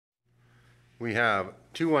We have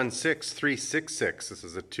 216366. This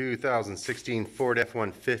is a 2016 Ford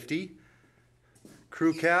F-150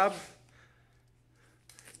 crew cab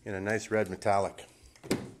in a nice red metallic.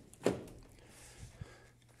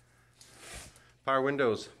 Power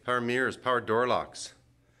windows, power mirrors, power door locks.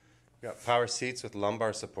 We've got power seats with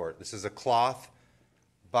lumbar support. This is a cloth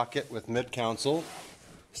bucket with mid-console.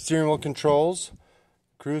 Steering wheel controls,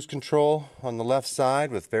 cruise control on the left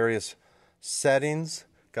side with various settings.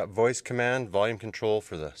 Got voice command, volume control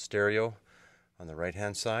for the stereo on the right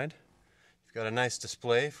hand side. You've got a nice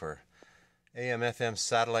display for AM, FM,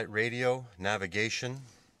 satellite radio, navigation.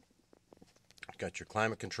 You've got your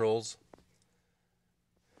climate controls.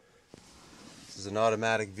 This is an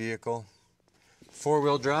automatic vehicle.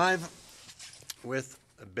 Four-wheel drive with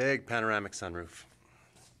a big panoramic sunroof.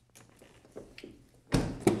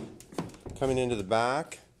 Coming into the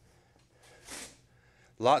back,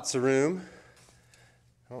 lots of room.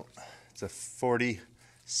 Oh, it's a 40-60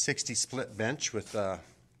 split bench with,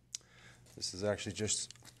 this is actually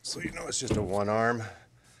just, so you know, it's just a one-arm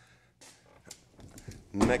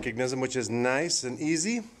mechanism, which is nice and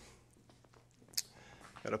easy.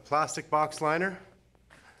 Got a plastic box liner.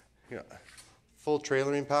 Got full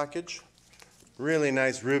trailering package. Really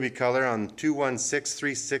nice ruby color on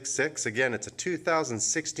 216366. Again, it's a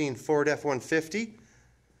 2016 Ford F-150.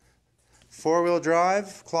 Four-wheel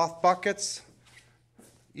drive, cloth buckets,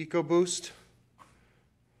 EcoBoost.